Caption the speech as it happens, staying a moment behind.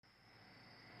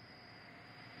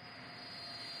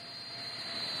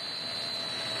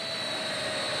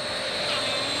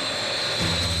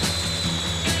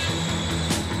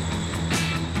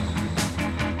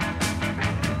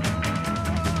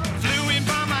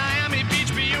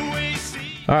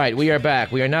All right, we are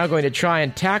back. We are now going to try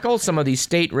and tackle some of these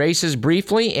state races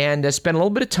briefly and spend a little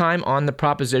bit of time on the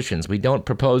propositions. We don't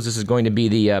propose this is going to be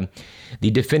the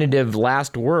definitive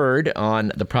last word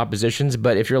on the propositions,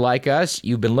 but if you're like us,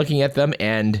 you've been looking at them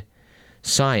and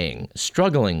sighing,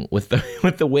 struggling with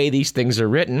the way these things are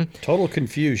written. Total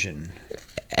confusion.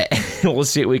 We'll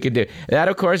see what we can do. That,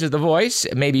 of course, is the voice.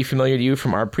 It may be familiar to you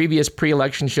from our previous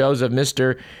pre-election shows of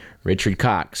Mr. Richard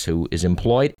Cox, who is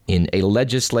employed in a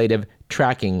legislative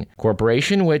tracking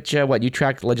corporation, which, you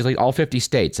track legislate all 50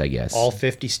 states, I guess. All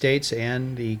 50 states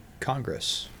and the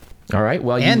Congress. All right.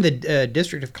 Well, and the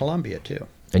District of Columbia, too.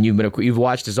 And you've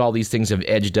watched as all these things have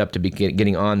edged up to be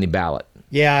getting on the ballot.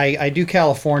 Yeah, I do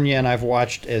California, and I've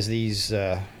watched as these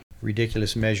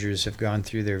ridiculous measures have gone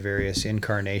through their various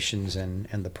incarnations and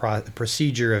the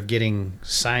procedure of getting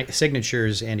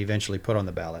signatures and eventually put on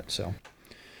the ballot. So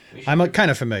I'm kind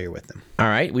of familiar with them. All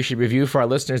right. We should review for our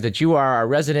listeners that you are our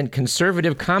resident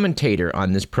conservative commentator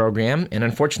on this program, and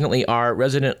unfortunately our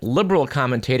resident liberal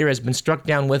commentator has been struck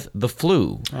down with the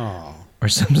flu. Oh. Or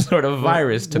some sort of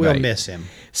virus tonight. We'll miss him.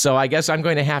 So I guess I'm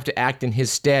going to have to act in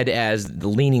his stead as the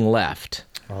leaning left.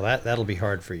 Well, that'll be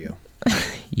hard for you.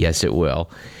 Yes, it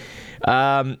will.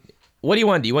 What do you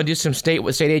want to do? You want to do some state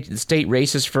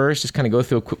races first? Just kind of go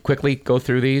through quickly, go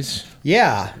through these?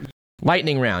 Yeah.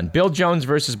 Lightning round. Bill Jones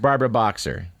versus Barbara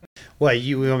Boxer. Well,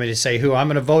 you want me to say who I'm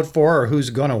going to vote for or who's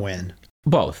going to win?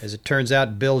 Both. As it turns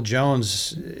out, Bill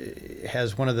Jones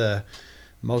has one of the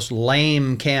most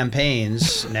lame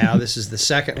campaigns now. This is the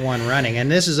second one running.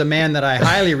 And this is a man that I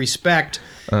highly respect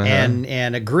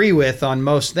and agree with on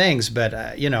most things.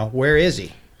 But, where is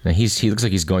he? Now he looks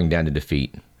like he's going down to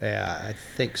defeat. Yeah, I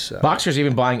think so. Boxer's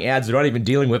even buying ads that aren't even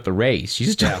dealing with the race.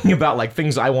 She's talking about like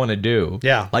things I want to do.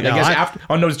 Yeah. Like I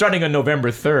guess starting on November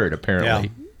 3rd,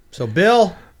 apparently. Yeah. So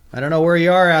Bill, I don't know where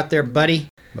you are out there, buddy,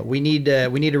 but we need a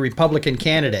Republican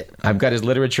candidate. I've got his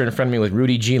literature in front of me with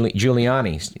Rudy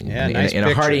Giuliani. Yeah, nice in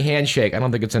a hearty handshake. I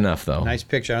don't think it's enough, though. Nice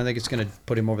picture. I don't think it's going to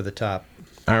put him over the top.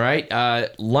 All right.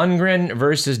 Lundgren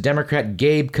versus Democrat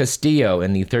Gabe Castillo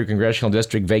in the 3rd Congressional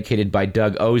District vacated by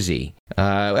Doug Ozzie.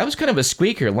 That was kind of a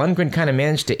squeaker. Lundgren kind of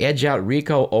managed to edge out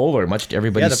Rico Oler, much to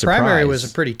everybody's surprise. Yeah, the primary was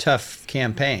a pretty tough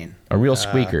campaign. A real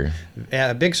squeaker.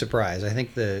 A big surprise. I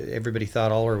think everybody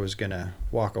thought Oler was going to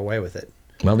walk away with it.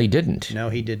 Well, he didn't. No,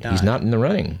 he did not. He's not in the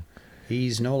running.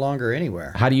 He's no longer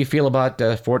anywhere. How do you feel about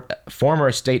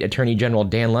former State Attorney General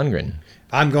Dan Lundgren?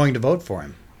 I'm going to vote for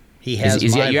him. He has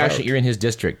my vote. You're in his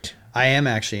district. I am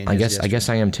actually in his district. I guess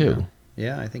I am too.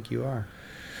 Yeah, I think you are.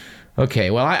 Okay,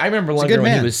 well, I remember Lundgren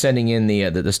when he was sending in the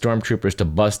stormtroopers to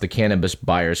bust the cannabis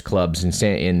buyers clubs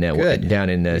down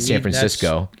in San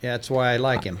Francisco. That's why I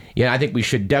like him. Yeah, I think we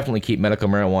should definitely keep medical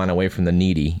marijuana away from the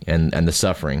needy and the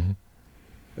suffering.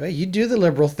 Well, you do the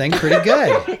liberal thing pretty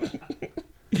good.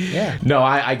 Yeah. No,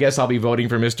 I guess I'll be voting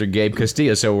for Mr. Gabe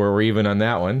Castillo, so we're even on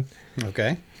that one.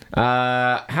 Okay.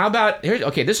 How about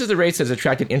this is the race that's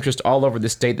attracted interest all over the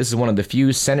state. This is one of the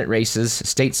few state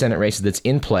Senate races that's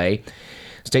in play.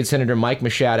 State Senator Mike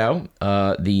Machado,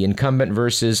 the incumbent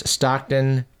versus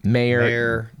Stockton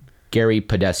Mayor Gary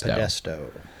Podesta.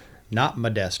 Not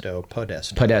Modesto,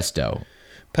 Podesta.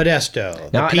 Podesta.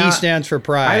 The P stands for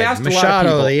pride.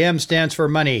 Machado, the M stands for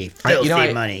money.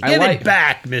 Filthy money. Give it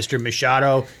back, Mr.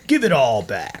 Machado. Give it all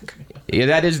back. Yeah,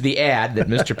 that is the ad that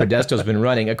Mr. Podesto's been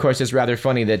running. Of course, it's rather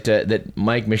funny that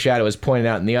Mike Machado has pointed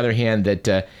out, on the other hand, that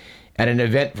at an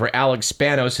event for Alex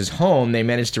Spanos' home, they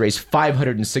managed to raise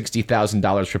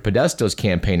 $560,000 for Podesto's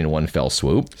campaign in one fell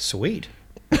swoop. Sweet.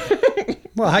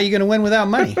 Well, how are you going to win without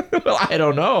money? Well, I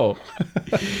don't know.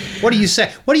 What are you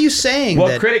saying? What are you saying? Well,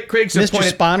 that critics have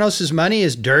Mr. Spanos' money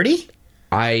is dirty?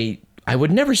 I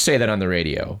would never say that on the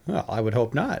radio. Well, I would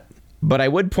hope not. But I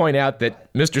would point out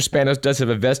that Mr. Spanos does have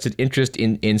a vested interest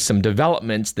in some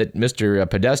developments that Mr.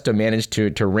 Podesta managed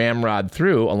to ramrod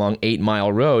through along 8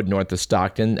 Mile Road north of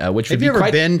Stockton, which would be Have you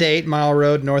ever been to 8 Mile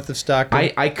Road north of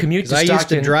Stockton? I commute to Stockton. I used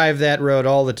to drive that road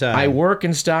all the time. I work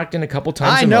in Stockton a couple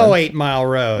times I a know month. 8 Mile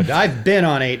Road. I've been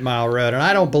on 8 Mile Road, and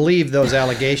I don't believe those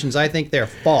allegations. I think they're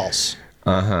false.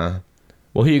 Uh-huh.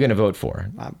 Well, who are you going to vote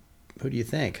for? Who do you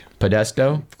think?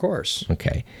 Podesto? Of course.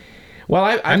 Okay.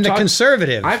 Well, I'm the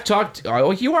conservative. I've talked.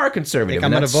 Oh, you are a conservative. Think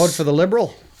I'm going to vote for the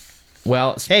liberal?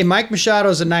 Well, hey, Mike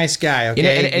Machado's a nice guy.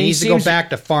 Okay, and he needs to go back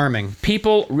to farming.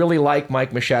 People really like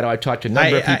Mike Machado. I've talked to a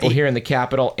number of people here in the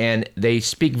Capitol, and they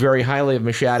speak very highly of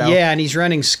Machado. Yeah, and he's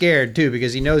running scared too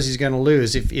because he knows he's going to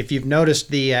lose. If you've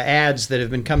noticed the ads that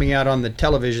have been coming out on the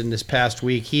television this past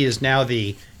week, he is now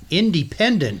the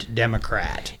independent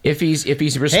Democrat. If he's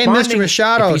responding, hey, Mr.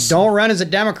 Machado, don't run as a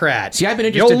Democrat. See, I've been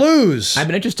interested. You'll lose. I've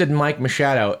been interested in Mike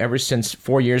Machado ever since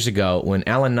 4 years ago when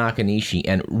Alan Nakanishi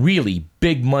and really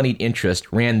big moneyed interest,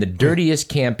 ran the dirtiest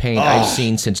campaign I've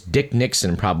seen since Dick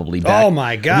Nixon, probably back. Oh,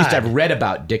 my God. At least I've read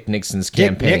about Dick Nixon's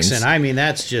campaigns. Dick Nixon, I mean,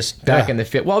 that's just... Back in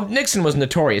the... Well, Nixon was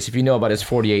notorious. If you know about his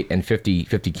 48 and 50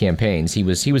 campaigns, he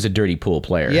was a dirty pool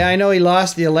player. Yeah, I know he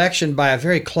lost the election by a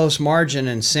very close margin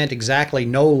and sent exactly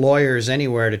no lawyers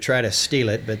anywhere to try to steal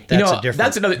it, but that's a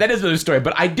different... That is another story,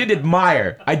 but I did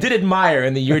admire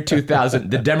in the year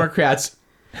 2000 the Democrats...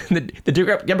 The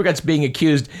Democrats being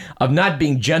accused of not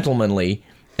being gentlemanly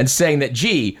and saying that,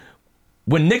 gee,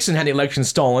 when Nixon had the election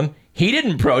stolen, he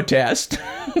didn't protest.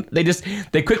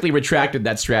 They quickly retracted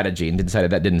that strategy and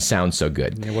decided that didn't sound so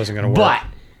good. It wasn't going to work.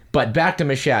 But back to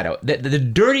Machado. The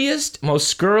dirtiest, most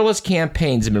scurrilous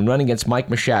campaigns have been run against Mike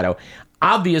Machado,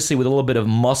 obviously with a little bit of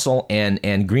muscle and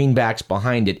greenbacks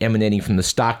behind it emanating from the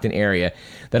Stockton area,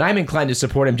 that I'm inclined to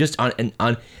support him just on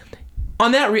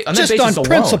that basis alone.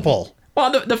 Principle.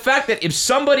 Well, the fact that if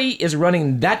somebody is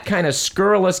running that kind of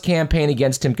scurrilous campaign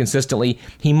against him consistently,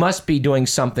 he must be doing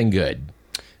something good.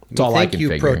 That's all I can figure. I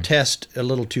think you protest a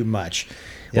little too much.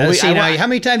 Well, how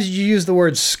many times did you use the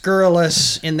word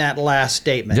scurrilous in that last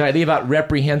statement? Did I leave out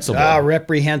reprehensible?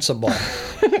 Reprehensible.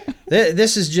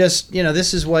 This is just,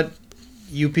 this is what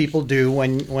you people do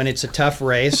when it's a tough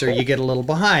race or you get a little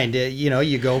behind.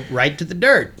 You go right to the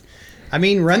dirt. I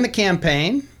mean, run the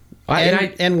campaign.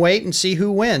 And wait and see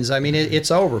who wins. I mean,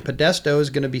 it's over. Podesta is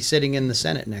going to be sitting in the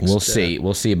Senate next. We'll see.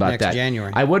 We'll see about that.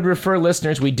 January. I would refer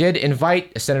listeners. We did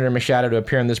invite Senator Machado to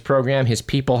appear on this program. His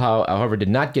people, however, did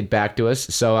not get back to us.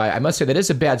 So I must say that is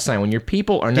a bad sign when your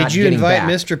people are not getting back. Did you invite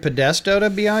Mr. Podesta to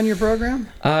be on your program?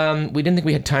 We didn't think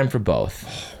we had time for both.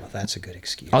 Well, that's a good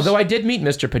excuse. Although I did meet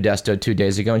Mr. Podesta 2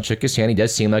 days ago and shook his hand. He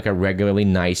does seem like a regularly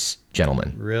nice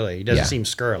gentleman. Really, he doesn't seem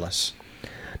scurrilous.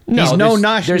 No,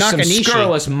 there's some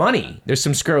scurrilous money. There's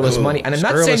some scurrilous money. And I'm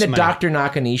not saying that Dr.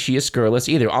 Nakanishi is scurrilous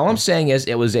either. All I'm saying is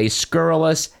it was a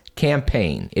scurrilous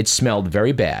campaign. It smelled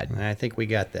very bad. I think we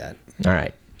got that. All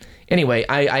right. Anyway,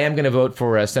 I am going to vote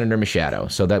for Senator Machado,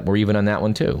 so that we're even on that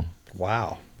one too.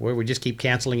 Wow. We just keep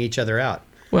canceling each other out.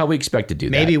 Well, we expect to do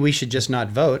that. Maybe we should just not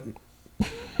vote.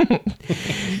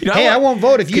 I won't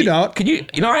vote if you don't.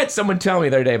 I had someone tell me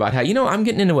the other day about how, I'm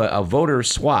getting into a voter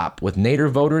swap with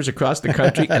Nader voters across the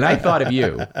country, and I thought of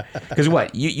you. Because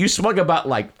what? You swung about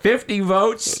like 50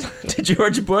 votes to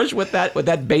George Bush with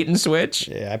that bait and switch?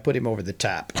 Yeah, I put him over the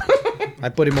top. I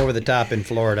put him over the top in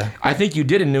Florida. I think you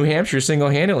did in New Hampshire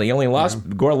single-handedly.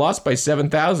 Gore lost by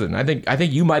 7,000. I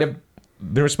think you might have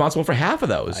been responsible for half of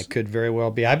those. I could very well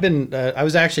be. I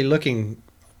was actually looking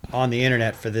on the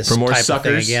internet for this more type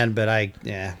suckers? of thing again, but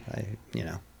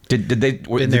Did they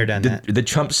been there, done that? Did the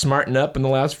Trump smarten up in the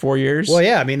last 4 years? Well,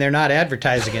 yeah. I mean, they're not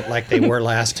advertising it like they were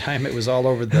last time. It was all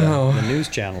over the news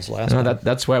channels last time.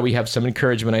 That's why we have some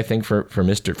encouragement, I think, for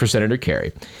Senator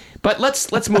Kerry. But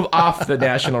let's move off the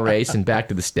national race and back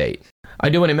to the state. I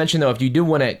do want to mention, though, if you do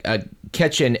want to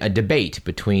catch a debate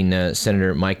between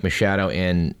Senator Mike Machado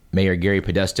and Mayor Gary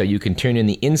Podesta, you can tune in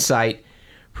the Insight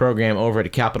program over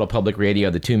at Capital Public Radio.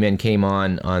 The two men came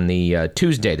on the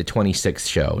Tuesday, the 26th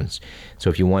show. So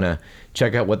if you want to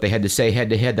check out what they had to say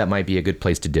head-to-head, that might be a good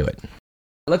place to do it.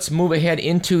 Let's move ahead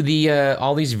into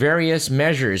all these various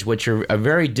measures, which are a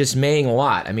very dismaying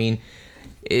lot. I mean,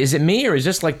 is it me, or is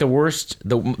this like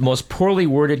the most poorly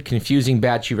worded, confusing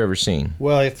batch you've ever seen?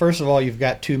 Well, first of all, you've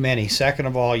got too many. Second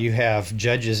of all, you have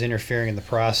judges interfering in the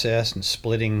process and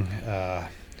splitting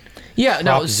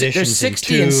there's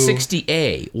 60 and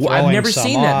 60A. I've never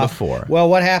seen that before. Well,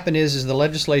 what happened is the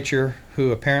legislature,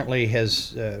 who apparently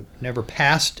has never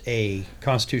passed a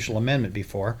constitutional amendment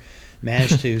before,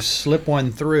 managed to slip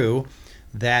one through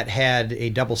that had a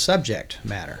double subject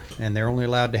matter, and they're only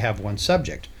allowed to have one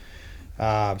subject.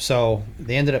 So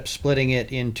they ended up splitting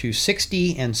it into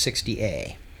 60 and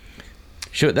 60A.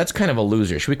 Sure, that's kind of a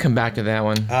loser. Should we come back to that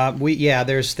one?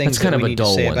 There's things that we need to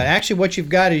say. But actually, what you've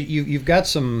got is you've got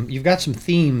some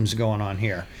themes going on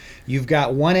here. You've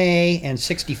got 1A and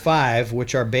 65,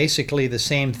 which are basically the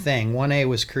same thing. 1A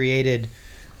was created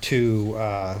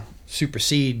to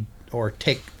supersede or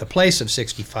take the place of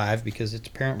 65 because it's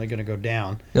apparently going to go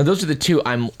down. Now, those are the two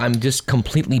I'm just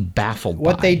completely baffled by.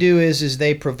 What they do is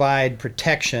they provide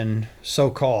protection,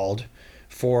 so-called,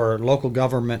 for local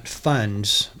government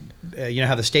funds. You know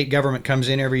how the state government comes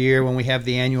in every year when we have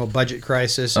the annual budget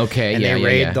crisis, and they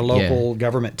raid the local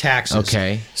government taxes.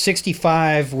 Okay.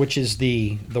 65, which is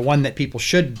the one that people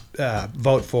should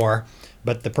vote for,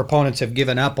 but the proponents have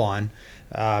given up on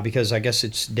because I guess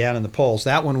it's down in the polls.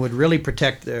 That one would really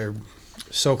protect the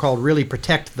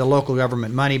local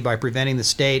government money by preventing the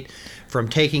state from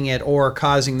taking it or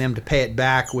causing them to pay it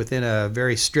back within a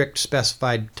very strict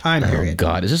specified time period. Oh,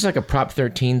 God. Is this like a Prop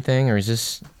 13 thing, or is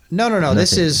this... No.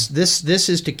 This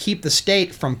Nothing. is to keep the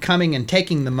state from coming and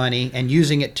taking the money and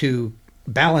using it to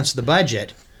balance the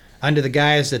budget under the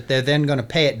guise that they're then going to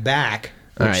pay it back.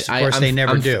 Which, All right, of course, they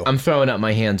never do. I'm throwing up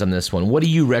my hands on this one. What do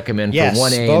you recommend for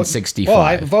 1A vote, and 65? Well,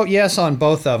 I vote yes on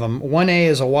both of them. 1A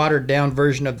is a watered-down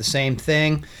version of the same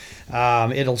thing.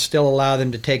 It'll still allow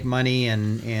them to take money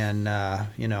and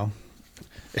you know,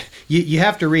 you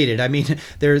have to read it. I mean,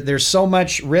 there's so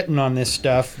much written on this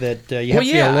stuff that you have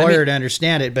to be a lawyer to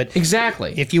understand it. But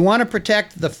exactly, if you want to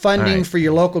protect the funding right. for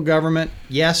your local government,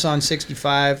 yes on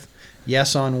 65,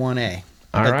 yes on 1A.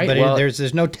 All right. But well,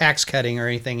 there's no tax cutting or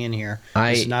anything in here.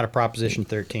 It's not a Proposition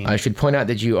 13. I should point out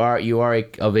that you are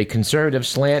of a conservative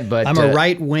slant, but I'm a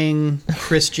right-wing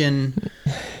Christian,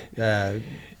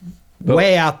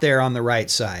 way out there on the right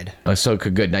side. Oh, so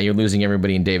good. Now you're losing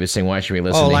everybody in Davis saying, why should we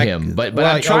listen to him? But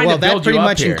I'm trying to build that you up pretty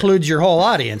much here. includes your whole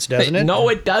audience, doesn't it? No,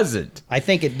 it doesn't. I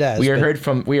think it does. We are heard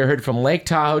from Lake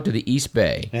Tahoe to the East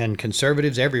Bay. And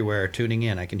conservatives everywhere are tuning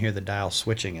in. I can hear the dial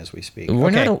switching as we speak.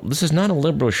 This is not a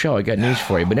liberal show. I got news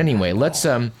for you. But anyway, let's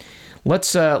go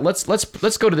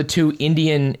to the two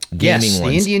Indian gaming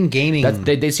ones. The Indian gaming.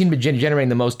 They seem to be generating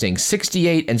the most dings.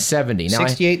 68 and 70. Now,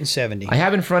 68 and 70. I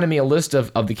have in front of me a list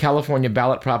of the California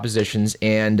ballot propositions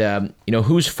and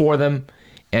who's for them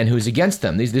and who's against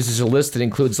them. This is a list that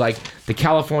includes like the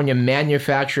California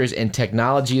Manufacturers and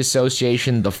Technology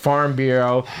Association, the Farm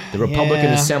Bureau, the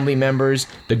Republican Assembly members,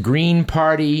 the Green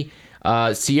Party,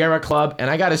 Sierra Club, and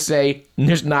I got to say,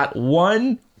 there's not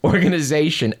one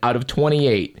organization out of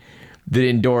 28 that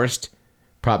endorsed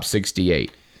Prop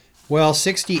 68. Well,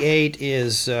 68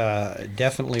 is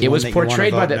definitely It one was that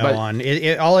portrayed you want by to vote no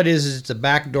on. All it is it's a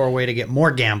backdoor way to get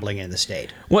more gambling in the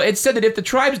state. Well, it said that if the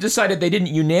tribes decided they didn't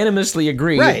unanimously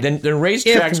agree, then racetracks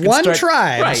if could one start...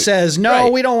 tribe says, no,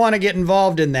 we don't want to get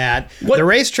involved in that, the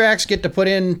racetracks get to put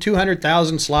in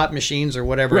 200,000 slot machines or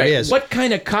whatever it is. What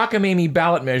kind of cockamamie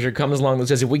ballot measure comes along that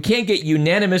says if we can't get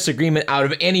unanimous agreement out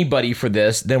of anybody for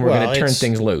this, then we're going to turn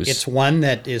things loose? It's one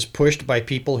that is pushed by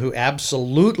people who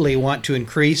absolutely want to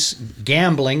increase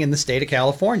gambling in the state of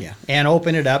California and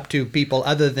open it up to people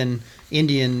other than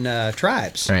Indian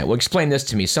tribes. All right, well, explain this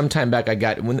to me. Sometime back,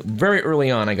 very early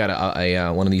on, I got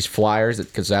a one of these flyers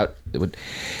that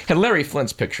had Larry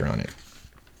Flint's picture on it.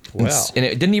 Well, and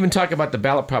it didn't even talk about the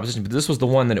ballot proposition, but this was the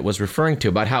one that it was referring to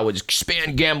about how it would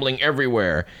expand gambling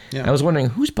everywhere. Yeah. I was wondering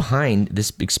who's behind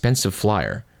this expensive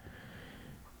flyer.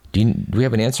 Do we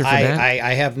have an answer for that?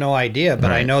 I have no idea, but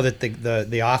I know that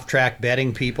the off-track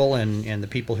betting people and the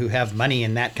people who have money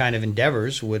in that kind of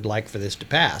endeavors would like for this to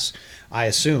pass. I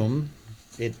assume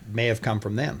it may have come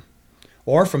from them.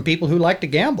 Or from people who like to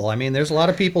gamble. I mean, there's a lot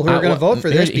of people who are going to vote for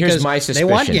this because they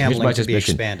want gambling to be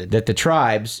expanded. That the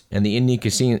tribes and the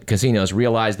Indian casinos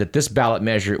realized that this ballot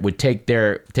measure would take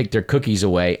their cookies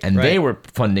away, and they were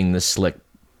funding this slick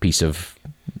piece of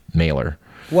mailer.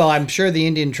 Well, I'm sure the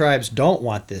Indian tribes don't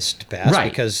want this to pass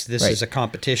because this is a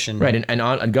competition. Right,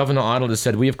 and Governor Arnold has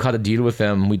said, we have cut a deal with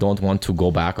them. We don't want to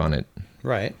go back on it.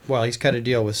 Right. Well, he's cut a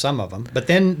deal with some of them. But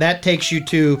then that takes you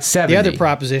to 70. The other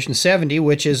proposition, 70,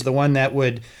 which is the one that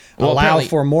would allow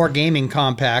for more gaming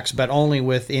compacts, but only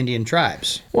with Indian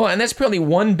tribes. Well, and that's probably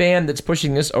one band that's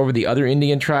pushing this over the other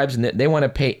Indian tribes, and they want to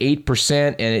pay 8%,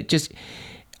 and it just...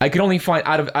 I could only find,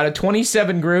 out of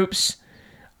 27 groups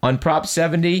on Prop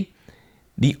 70...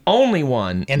 The only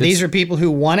one... And these are people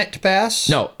who want it to pass?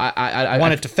 No, I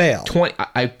want it to fail.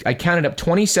 I counted up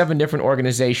 27 different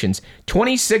organizations.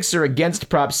 26 are against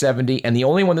Prop 70, and the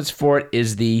only one that's for it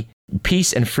is the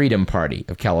Peace and Freedom Party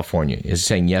of California is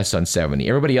saying yes on 70.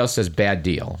 Everybody else says bad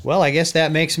deal. Well, I guess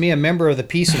that makes me a member of the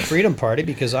Peace and Freedom Party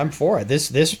because I'm for it.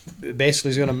 This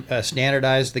basically is going to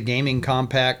standardize the gaming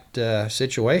compact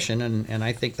situation, and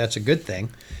I think that's a good thing.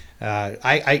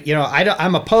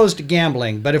 I'm opposed to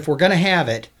gambling, but if we're going to have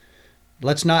it,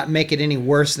 let's not make it any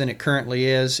worse than it currently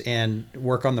is and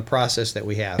work on the process that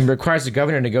we have. It requires the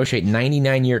governor to negotiate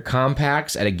 99-year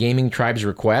compacts at a gaming tribe's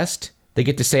request. They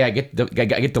get to say, I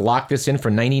get to lock this in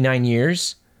for 99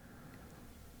 years?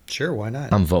 Sure, why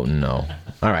not? I'm voting no.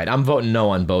 All right, I'm voting no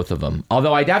on both of them.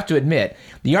 Although I'd have to admit,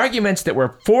 the arguments that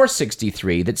were for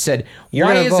 63 that said, You're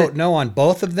going to vote no on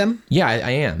both of them? Yeah,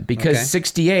 I am. Because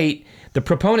 68... The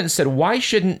proponents said, why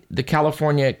shouldn't the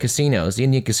California casinos, the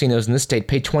Indian casinos in this state,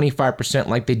 pay 25%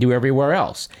 like they do everywhere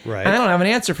else? Right. And I don't have an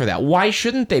answer for that. Why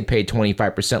shouldn't they pay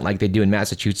 25% like they do in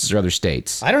Massachusetts or other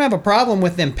states? I don't have a problem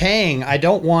with them paying. I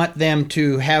don't want them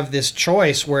to have this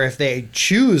choice where if they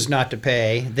choose not to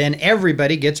pay, then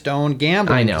everybody gets to own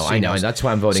gambling casinos. I know. That's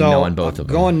why I'm voting no on both of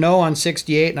them. I'm going no on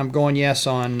 68, and I'm going yes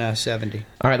on 70.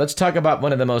 All right, let's talk about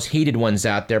one of the most heated ones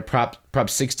out there, Prop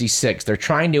 66. They're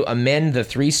trying to amend the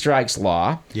three strikes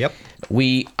law. Yep.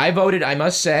 I voted, I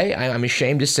must say, I'm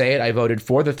ashamed to say it, I voted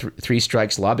for the three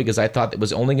strikes law because I thought it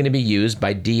was only going to be used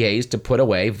by DAs to put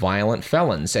away violent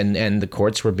felons, and the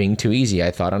courts were being too easy,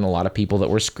 I thought, on a lot of people that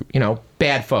were,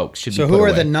 bad folks should be put away. So who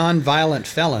are the non-violent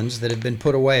felons that have been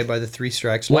put away by the three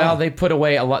strikes law? Well, they put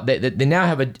away a lot. They now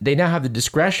have the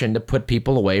discretion to put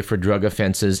people away for drug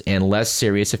offenses and less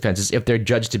serious offenses if they're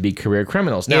judged to be career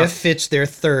criminals. Now, if it's their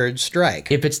third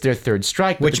strike. If it's their third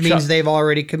strike. Which means they've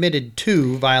already committed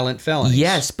 2 violent felonies.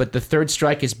 Yes, but the third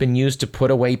strike has been used to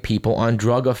put away people on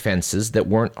drug offenses that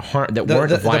weren't violent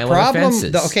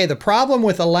offenses. The problem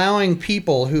with allowing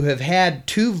people who have had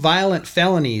 2 violent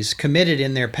felonies committed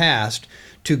in their past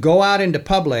to go out into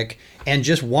public and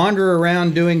just wander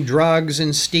around doing drugs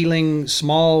and stealing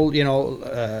small,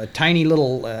 tiny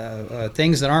little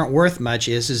things that aren't worth much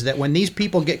is that when these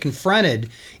people get confronted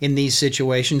in these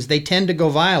situations, they tend to go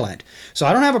violent. So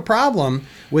I don't have a problem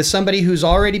with somebody who's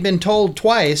already been told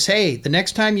twice, hey, the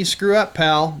next time you screw up,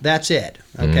 pal, that's it.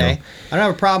 Okay? I don't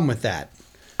have a problem with that.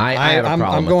 I have a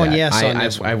problem I'm with going that. yes on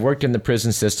this one. I've worked in the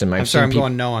prison system. I'm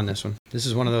going no on this one. This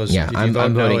is one of those. Yeah, I'm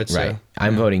voting right.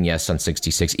 I'm voting yes on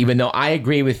 66, even though I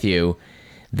agree with you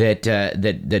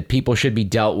that people should be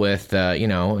dealt with,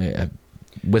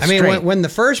 with strength. When the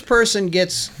first person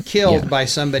gets killed by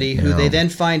somebody who they then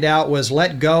find out was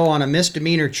let go on a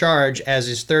misdemeanor charge as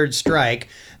his third strike,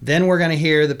 then we're going to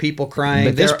hear the people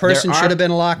crying, this person should have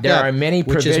been locked up. There are many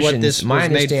provisions. Which is what this my was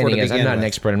made for understanding to is, I'm begin not an with.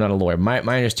 expert, I'm not a lawyer. My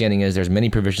understanding is there's many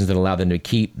provisions that allow them to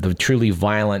keep the truly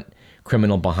violent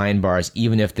criminal behind bars,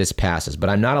 even if this passes.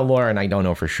 But I'm not a lawyer, and I don't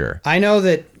know for sure. I know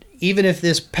that even if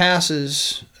this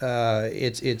passes,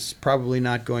 it's probably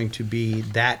not going to be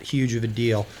that huge of a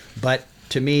deal. But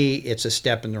to me, it's a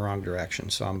step in the wrong direction,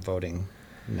 so I'm voting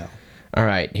no. All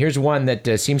right, here's one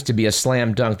that seems to be a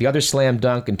slam dunk. The other slam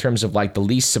dunk in terms of the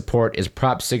least support is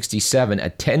Prop 67, a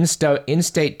 10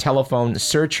 in-state telephone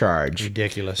surcharge.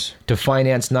 Ridiculous. To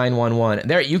finance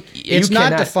 911. It's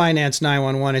not to finance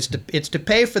 911. It's to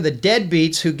pay for the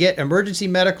deadbeats who get emergency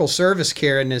medical service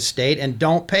care in this state and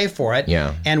don't pay for it.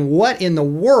 Yeah. And what in the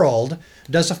world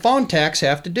does a phone tax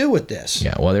have to do with this?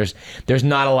 Yeah, well, there's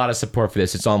not a lot of support for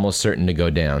this. It's almost certain to go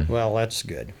down. Well, that's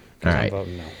good. All right. I'm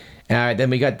voting no. All right, then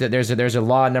we got there's a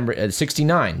law number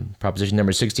 69, proposition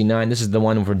number 69. This is the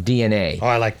one for DNA. Oh,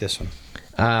 I like this one.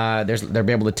 They'll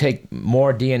be able to take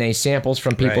more DNA samples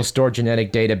from people, Right. store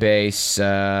genetic database,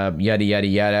 yada yada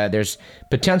yada. There's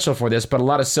potential for this, but a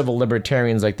lot of civil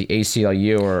libertarians like the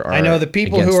ACLU are I know the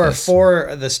people against who are this.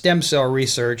 for the stem cell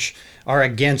research are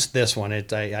against this one.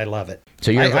 I love it.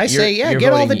 So I say, you're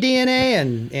get all the voting-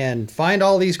 DNA and find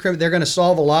all these criminals. They're going to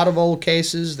solve a lot of old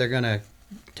cases. They're going to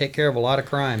take care of a lot of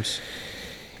crimes.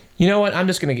 You know what? I'm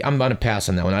gonna pass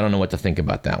on that one. I don't know what to think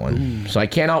about that one. So we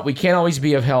can't always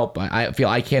be of help. I feel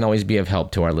I can't always be of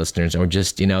help to our listeners, or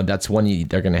just that's one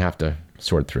they're gonna have to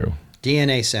sort through.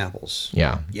 DNA samples.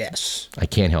 Yeah. Yes. I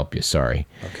can't help you. Sorry.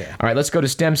 Okay. All right, let's go to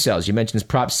stem cells. You mentioned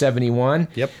Prop 71.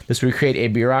 Yep. This would create a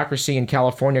bureaucracy in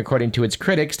California, according to its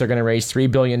critics. They're going to raise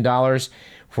 $3 billion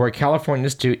for a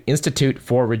California Institute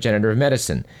for Regenerative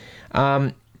Medicine.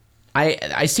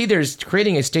 I see there's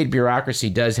creating a state bureaucracy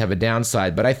does have a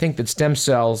downside, but I think that stem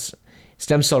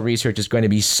cell research is going to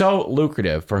be so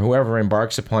lucrative for whoever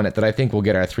embarks upon it that I think we'll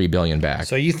get our $3 billion back.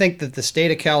 So you think that the state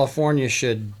of California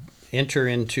should enter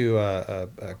into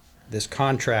this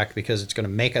contract because it's going to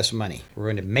make us money? We're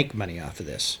going to make money off of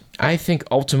this. I think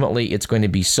ultimately it's going to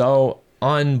be so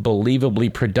unbelievably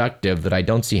productive that I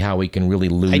don't see how we can really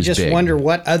lose. I just big. wonder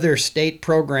what other state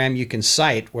program you can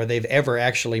cite where they've ever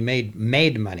actually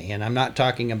made money, and I'm not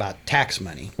talking about tax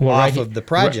money off of the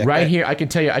project. Right here, I can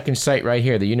tell you, I can cite right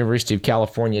here the University of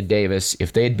California, Davis.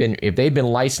 If they'd been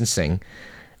licensing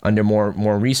under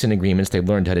more recent agreements, they've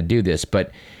learned how to do this. But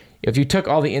if you took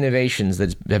all the innovations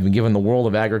that have been given the world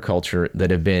of agriculture that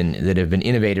have been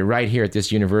innovated right here at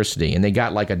this university, and they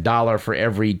got like $1 for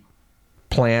every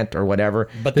plant or whatever,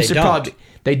 but they don't.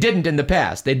 They didn't in the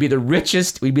past. We'd be the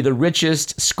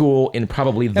richest school in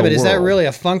probably the world. But is that really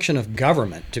a function of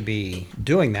government to be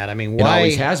doing that? I mean, why? It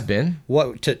always has been.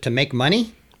 What to make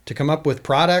money? To come up with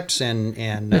products and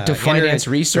to finance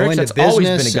research? That's always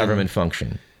been a government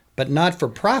function. But not for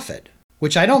profit.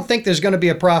 Which I don't think there's going to be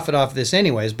a profit off this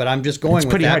anyways, but I'm just going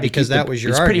with that because that was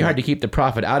your argument. It's pretty hard to keep the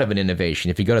profit out of an innovation.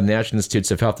 If you go to the National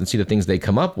Institutes of Health and see the things they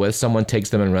come up with, someone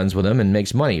takes them and runs with them and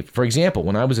makes money. For example,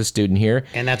 when I was a student here...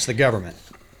 And that's the government.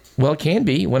 Well, it can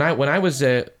be. When I was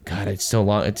God, it's so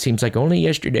long. It seems like only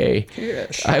yesterday.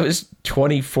 Yes. I was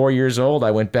 24 years old. I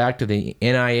went back to the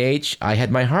NIH. I had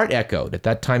my heart echoed. At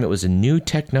that time, it was a new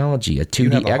technology, a 2D you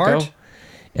have a echo. Heart?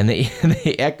 And they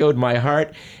echoed my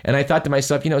heart. And I thought to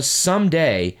myself,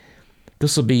 someday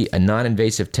This will be a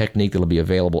non-invasive technique that will be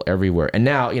available everywhere. And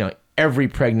now, every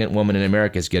pregnant woman in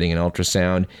America is getting an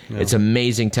ultrasound. Yeah. It's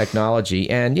amazing technology,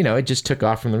 and it just took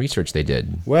off from the research they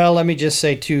did. Well, let me just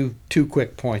say two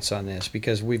quick points on this,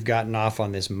 because we've gotten off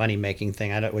on this money-making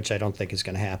thing, which I don't think is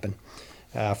going to happen.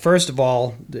 First of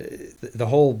all, the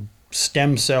whole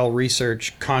stem cell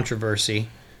research controversy,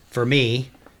 for me,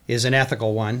 is an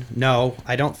ethical one. No,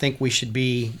 I don't think we should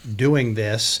be doing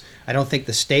this. I don't think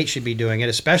the state should be doing it,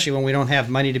 especially when we don't have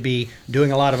money to be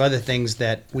doing a lot of other things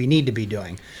that we need to be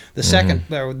doing. The second,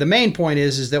 the main point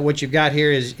is that what you've got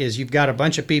here is you've got a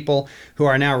bunch of people who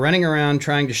are now running around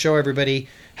trying to show everybody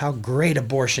how great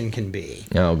abortion can be.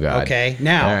 Oh, God. Okay.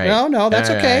 Now, right. no, that's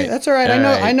all okay. Right. That's all right.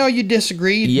 I know you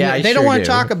disagree. Yeah, they don't want to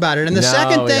talk about it. And the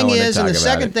second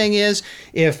thing is,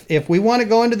 if we want to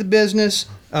go into the business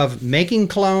of making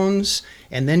clones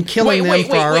and then killing them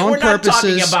for our own purposes.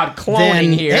 We're not talking about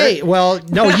cloning here. Hey, well,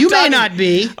 no, you may not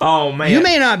be. Oh, man. You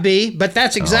may not be, but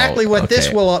that's exactly what this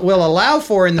will allow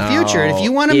for in the future. And if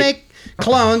you want to make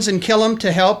clones and kill them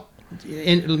to help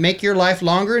make your life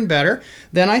longer and better,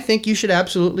 then I think you should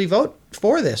absolutely vote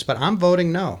for this. But I'm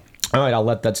voting no. All right, I'll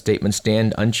let that statement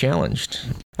stand unchallenged.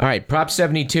 All right, Prop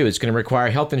 72, it's going to require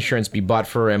health insurance be bought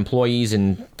for employees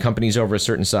and companies over a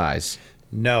certain size.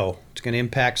 No, it's going to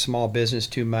impact small business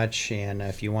too much, and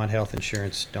if you want health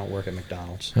insurance, don't work at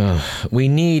McDonald's. We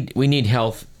need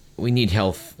health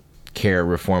care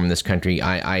reform in this country.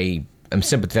 I am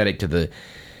sympathetic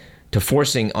to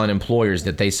forcing on employers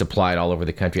that they supply it all over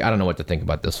the country. I don't know what to think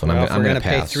about this one. Well, I'm going to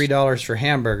pay $3 for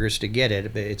hamburgers to get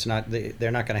it, but it's not.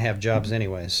 They're not going to have jobs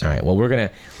anyways. So. All right.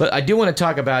 Well, I do want to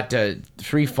talk about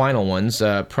three final ones.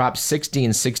 Prop 60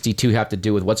 and 62 have to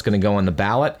do with what's going to go on the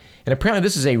ballot, and apparently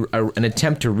this is an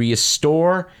attempt to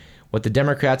restore what the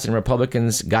Democrats and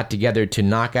Republicans got together to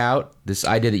knock out, this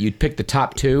idea that you'd pick the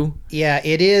top two? Yeah,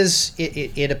 it is.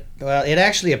 It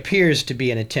actually appears to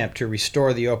be an attempt to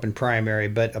restore the open primary,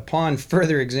 but upon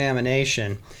further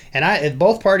examination, and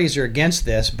both parties are against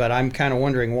this, but I'm kind of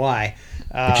wondering why.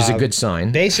 Which is a good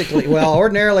sign. Basically, well,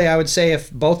 ordinarily I would say if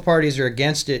both parties are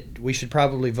against it, we should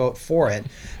probably vote for it.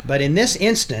 But in this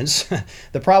instance,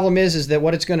 the problem is that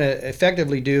what it's going to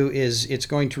effectively do is it's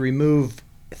going to remove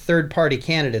third-party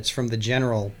candidates from the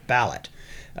general ballot.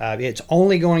 It's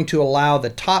only going to allow the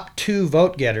top two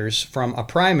vote getters from a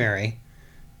primary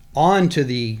onto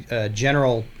the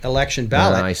general election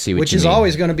ballot, I see what which you is mean.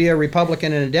 Always going to be a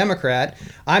Republican and a Democrat.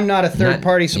 I'm not a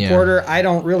third-party supporter. Yeah. I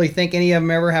don't really think any of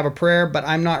them ever have a prayer, but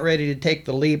I'm not ready to take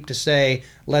the leap to say,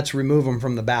 let's remove them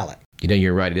from the ballot.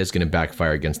 You're right. It is going to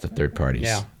backfire against the third parties.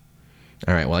 Yeah.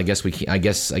 All right. Well, I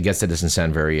guess that doesn't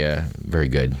sound very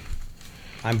good.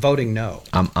 I'm voting no.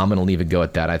 I'm going to leave it go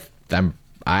at that. I'm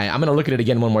going to look at it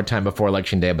again one more time before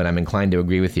Election Day, but I'm inclined to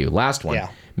agree with you. Last one. Yeah.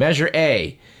 Measure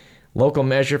A, local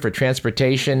measure for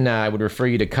transportation. I would refer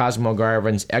you to Cosmo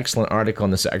Garvin's excellent article in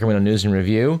the Sacramento News and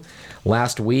Review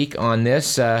last week on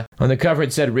this. On the cover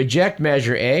it said, reject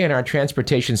Measure A and our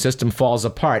transportation system falls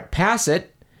apart. Pass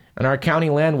it and our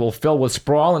county land will fill with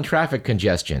sprawl and traffic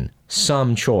congestion.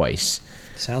 Some choice.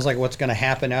 Sounds like what's going to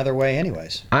happen either way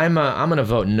anyways. I'm going to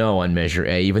vote no on Measure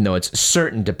A, even though it's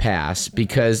certain to pass,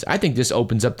 because I think this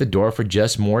opens up the door for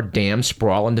just more damn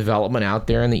sprawl and development out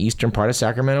there in the eastern part of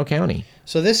Sacramento County.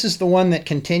 So this is the one that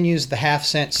continues the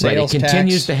half-cent sales tax? Right, it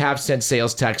continues the half-cent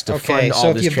sales tax to fund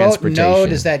all this transportation. So if you vote no,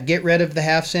 does that get rid of the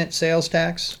half-cent sales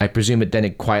tax? I presume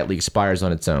it quietly expires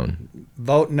on its own.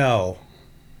 Vote no.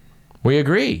 We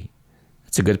agree.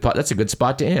 That's a good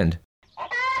spot to end.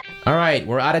 All right,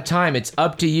 we're out of time. It's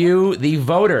up to you, the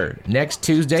voter, next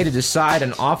Tuesday to decide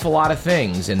an awful lot of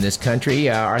things in this country.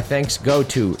 Our thanks go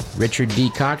to Richard D.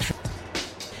 Cox,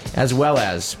 as well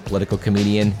as political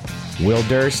comedian Will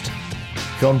Durst,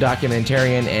 film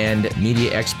documentarian and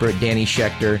media expert Danny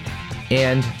Schechter,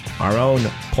 and our own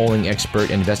polling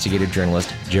expert and investigative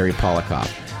journalist Jerry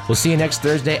Polikoff. We'll see you next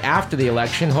Thursday after the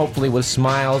election, hopefully with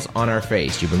smiles on our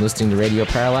face. You've been listening to Radio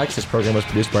Parallax. This program was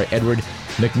produced by Edward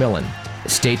McMillan.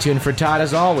 Stay tuned for Todd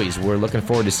as always. We're looking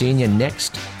forward to seeing you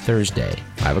next Thursday,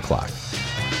 5 o'clock.